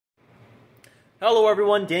Hello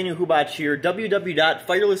everyone, Daniel Hubatch here,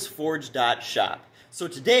 www.firelessforge.shop. So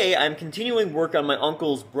today I'm continuing work on my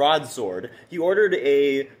uncle's broadsword. He ordered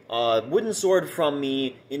a wooden sword from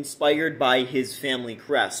me inspired by his family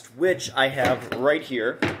crest, which I have right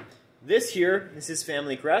here. This here is his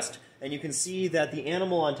family crest, and you can see that the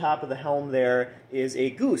animal on top of the helm there is a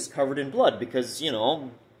goose covered in blood, because, you know,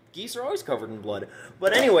 geese are always covered in blood.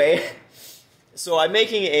 But anyway, so I'm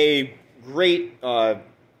making a great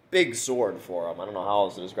big sword for him. I don't know how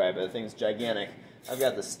else to describe it. The thing's gigantic. I've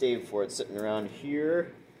got the stave for it sitting around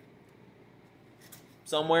here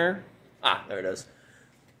somewhere. Ah, there it is.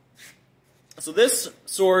 So this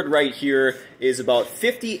sword right here is about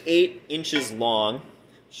 58 inches long.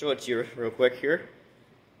 Show it to you real quick here.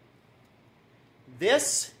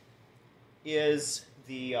 This is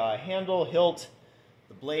the handle, hilt.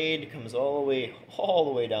 The blade comes all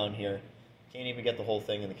the way down here. Can't even get the whole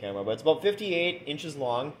thing in the camera, but it's about 58 inches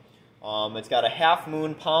long. It's got a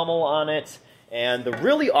half-moon pommel on it, and the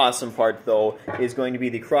really awesome part, though, is going to be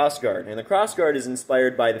the crossguard. And the crossguard is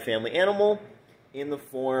inspired by the family animal in the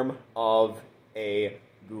form of a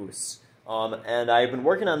goose. And I've been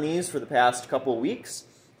working on these for the past couple of weeks.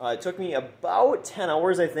 It took me about 10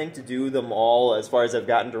 hours, I think, to do them all as far as I've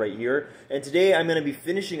gotten to right here. And today I'm going to be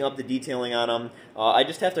finishing up the detailing on them. I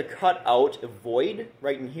just have to cut out a void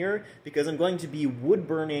right in here because I'm going to be wood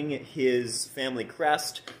burning his family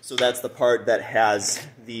crest. So that's the part that has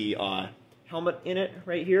the helmet in it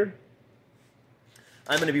right here.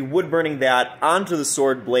 I'm going to be wood burning that onto the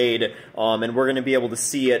sword blade, and we're going to be able to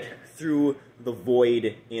see it through the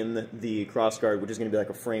void in the crossguard, which is going to be like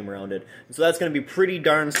a frame around it. And so that's going to be pretty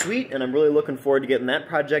darn sweet, and I'm really looking forward to getting that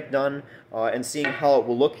project done and seeing how it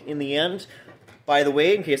will look in the end. By the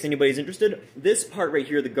way, in case anybody's interested, this part right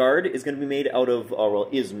here, the guard, is going to be made out of, well,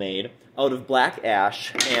 is made out of black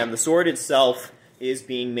ash, and the sword itself is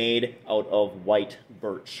being made out of white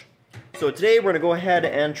birch. So today we're going to go ahead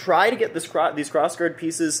and try to get these crossguard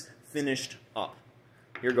pieces finished up.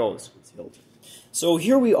 Here goes. So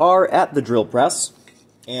here we are at the drill press,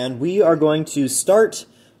 and we are going to start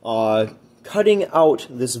cutting out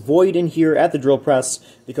this void in here at the drill press,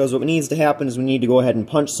 because what needs to happen is we need to go ahead and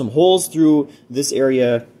punch some holes through this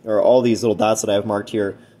area, or all these little dots that I have marked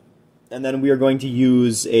here, and then we are going to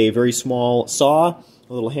use a very small saw,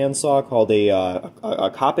 a little hand saw called a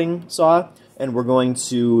copping saw, and we're going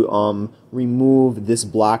to remove this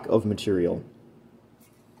block of material.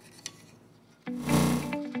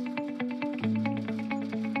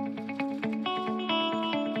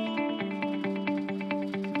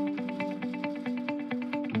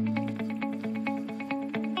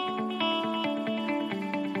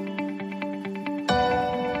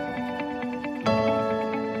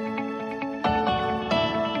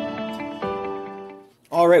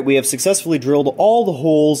 Alright, we have successfully drilled all the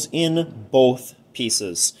holes in both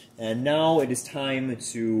pieces. And now it is time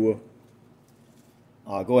to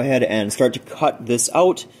go ahead and start to cut this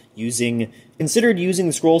out considered using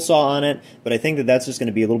the scroll saw on it, but I think that that's just going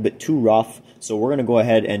to be a little bit too rough, so we're going to go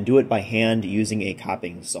ahead and do it by hand using a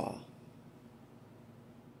copping saw.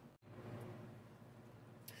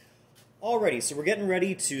 Alrighty, so we're getting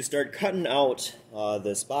ready to start cutting out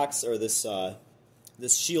this box, or this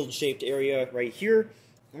shield-shaped area right here.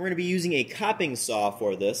 We're going to be using a copping saw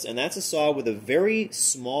for this, and that's a saw with a very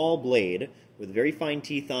small blade with very fine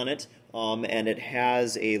teeth on it, and it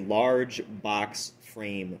has a large box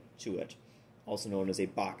frame to it, also known as a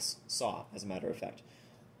box saw, as a matter of fact.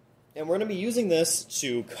 And we're going to be using this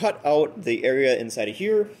to cut out the area inside of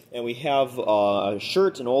here, and we have a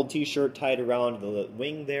shirt, an old t-shirt tied around the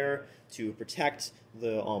wing there to protect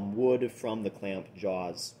the wood from the clamp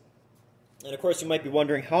jaws. And of course you might be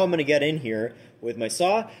wondering how I'm going to get in here with my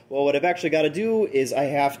saw. Well, what I've actually got to do is I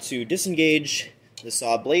have to disengage the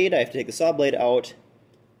saw blade. I have to take the saw blade out,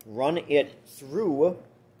 run it through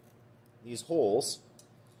these holes,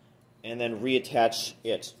 and then reattach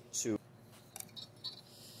it to...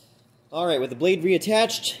 Alright, with the blade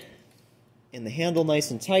reattached and the handle nice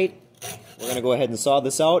and tight, we're going to go ahead and saw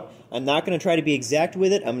this out. I'm not going to try to be exact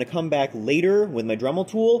with it. I'm going to come back later with my Dremel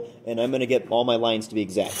tool, and I'm going to get all my lines to be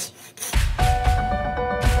exact.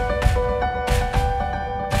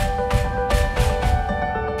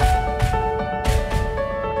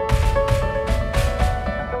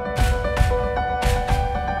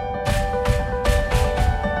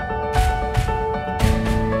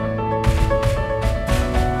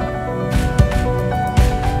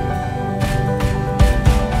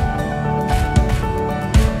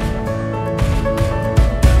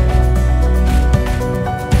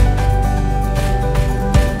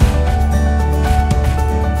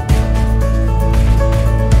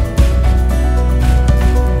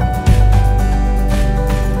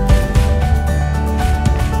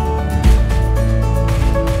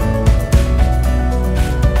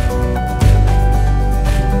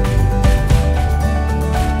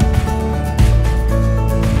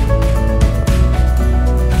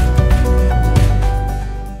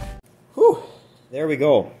 we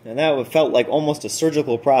go. And that felt like almost a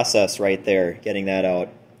surgical process right there, getting that out.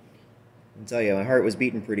 I tell you, my heart was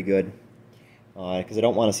beating pretty good because I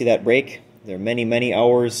don't want to see that break. There are many, many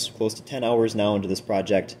hours, close to 10 hours now into this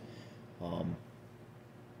project. But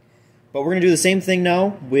we're going to do the same thing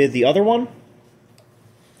now with the other one.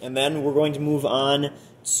 And then we're going to move on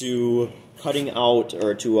to cutting out,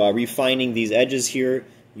 or to refining these edges here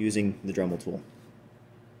using the Dremel tool.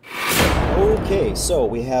 Okay, so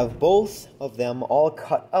we have both of them all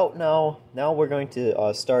cut out now. Now we're going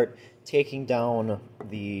to start taking down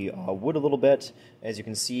the wood a little bit. As you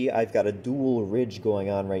can see, I've got a dual ridge going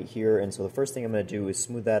on right here, and so the first thing I'm going to do is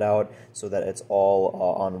smooth that out so that it's all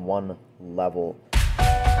on one level.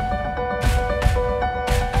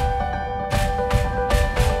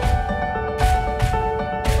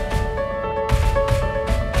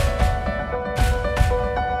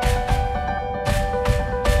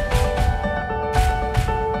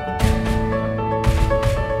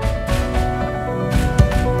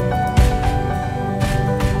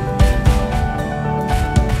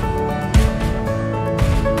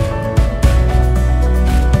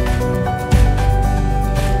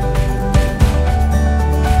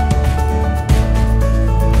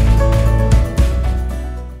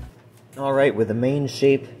 Alright, with the main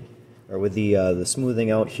shape, or with the smoothing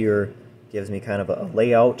out here, gives me kind of a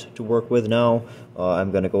layout to work with now.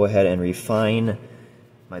 I'm going to go ahead and refine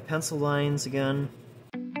my pencil lines again.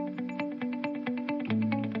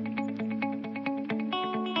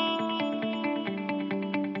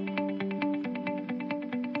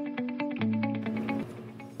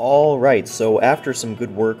 Alright, so after some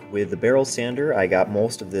good work with the barrel sander, I got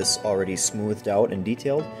most of this already smoothed out and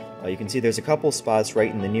detailed. You can see there's a couple spots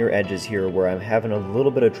right in the near edges here where I'm having a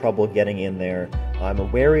little bit of trouble getting in there.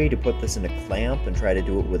 I'm wary to put this in a clamp and try to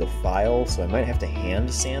do it with a file, so I might have to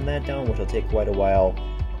hand sand that down, which will take quite a while.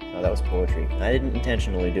 Oh, that was poetry. I didn't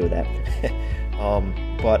intentionally do that.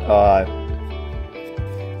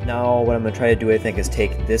 Now what I'm going to try to do, I think, is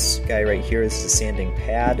take this guy right here, this is a sanding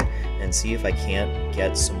pad, and see if I can't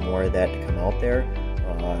get some more of that to come out there.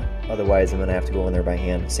 Otherwise, I'm going to have to go in there by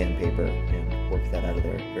hand with sandpaper and work that out of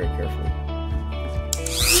there very carefully.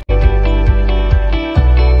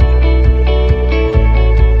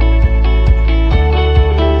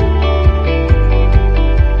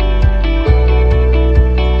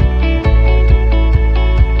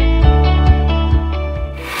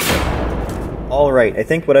 Alright, I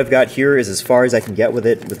think what I've got here is as far as I can get with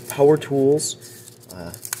it with power tools.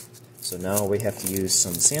 So now we have to use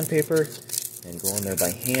some sandpaper and go in there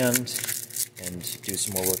by hand and do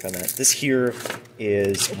some more work on that. This here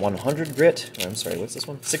is 100 grit, I'm sorry, what's this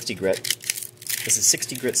one? 60 grit. This is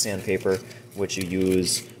 60 grit sandpaper, which you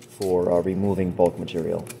use for removing bulk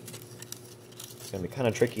material. It's going to be kind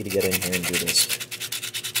of tricky to get in here and do this.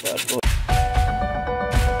 But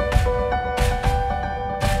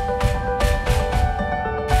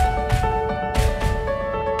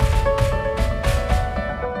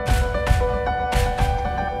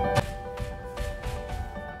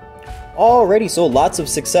alrighty, so lots of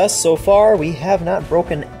success so far. We have not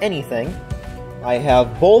broken anything. I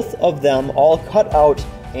have both of them all cut out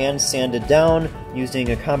and sanded down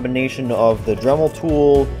using a combination of the Dremel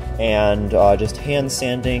tool and just hand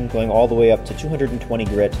sanding, going all the way up to 220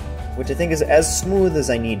 grit, which I think is as smooth as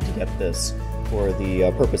I need to get this for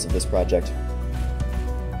the purpose of this project.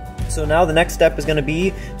 So now the next step is going to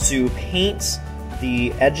be to paint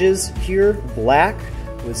the edges here black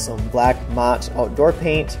with some black Mott outdoor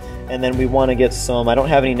paint. And then we want to get some, I don't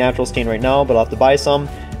have any natural stain right now, but I'll have to buy some,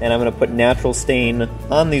 and I'm going to put natural stain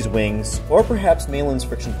on these wings, or perhaps Malin's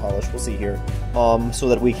friction polish, we'll see here, so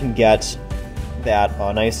that we can get that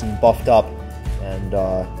nice and buffed up and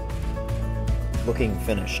looking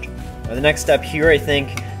finished. Now the next step here, I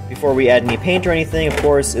think, before we add any paint or anything, of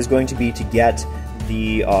course, is going to be to get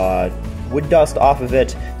the wood dust off of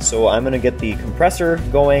it. So I'm going to get the compressor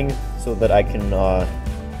going so that I can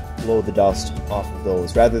blow the dust off of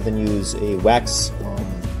those, rather than use a wax,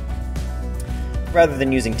 rather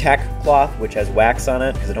than using tack cloth, which has wax on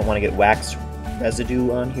it, because I don't want to get wax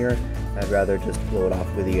residue on here. I'd rather just blow it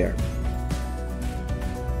off with the air.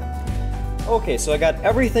 Okay, so I got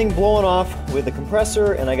everything blown off with the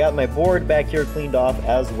compressor, and I got my board back here cleaned off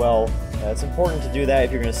as well. It's important to do that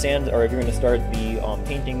if you're going to sand, or if you're going to start the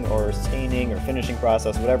painting or staining or finishing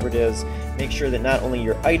process, whatever it is. Make sure that not only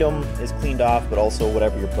your item is cleaned off, but also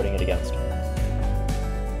whatever you're putting it against.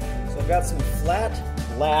 So I've got some flat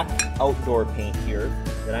black outdoor paint here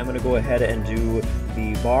that I'm going to go ahead and do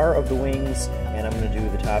the bar of the wings, and I'm going to do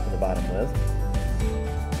the top and the bottom with.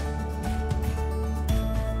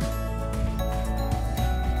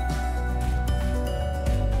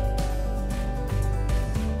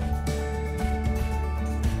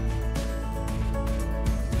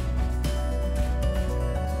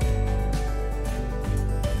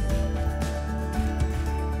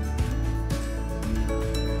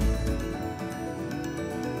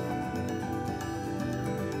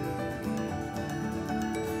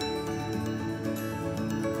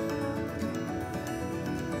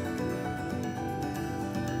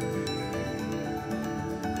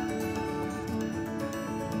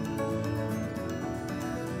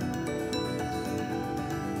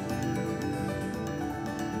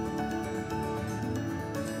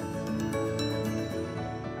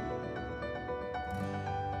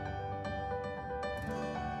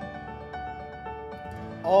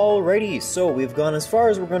 Alrighty, so we've gone as far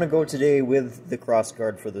as we're going to go today with the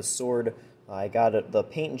crossguard for the sword. I got the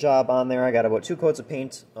paint job on there. I got about 2 coats of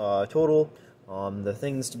paint total. The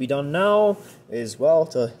things to be done now is, well,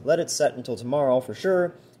 to let it set until tomorrow for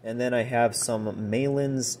sure. And then I have some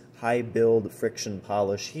Malin's high build friction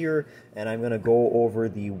polish here, and I'm going to go over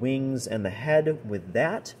the wings and the head with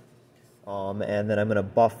that. And then I'm going to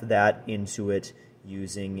buff that into it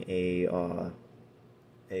using a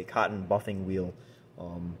cotton buffing wheel.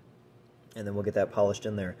 And then we'll get that polished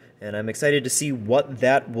in there. And I'm excited to see what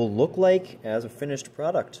that will look like as a finished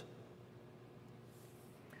product.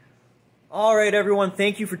 Alright everyone,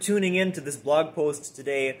 thank you for tuning in to this blog post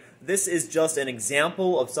today. This is just an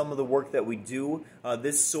example of some of the work that we do.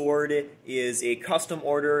 This sword is a custom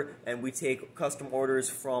order, and we take custom orders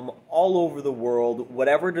from all over the world.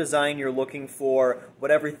 Whatever design you're looking for,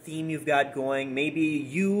 whatever theme you've got going, maybe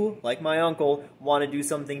you, like my uncle, want to do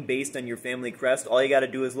something based on your family crest. All you got to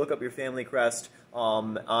do is look up your family crest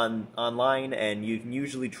online, and you can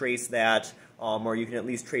usually trace that, or you can at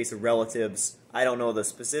least trace a relative's. I don't know the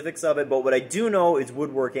specifics of it, but what I do know is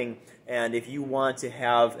woodworking, and if you want to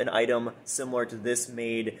have an item similar to this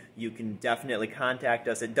made, you can definitely contact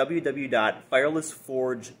us at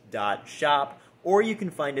www.firelessforge.shop, or you can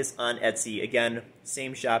find us on Etsy. Again,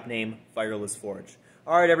 same shop name, Fireless Forge.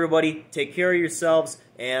 Alright everybody, take care of yourselves,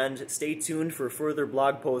 and stay tuned for further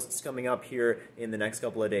blog posts coming up here in the next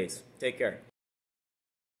couple of days. Take care.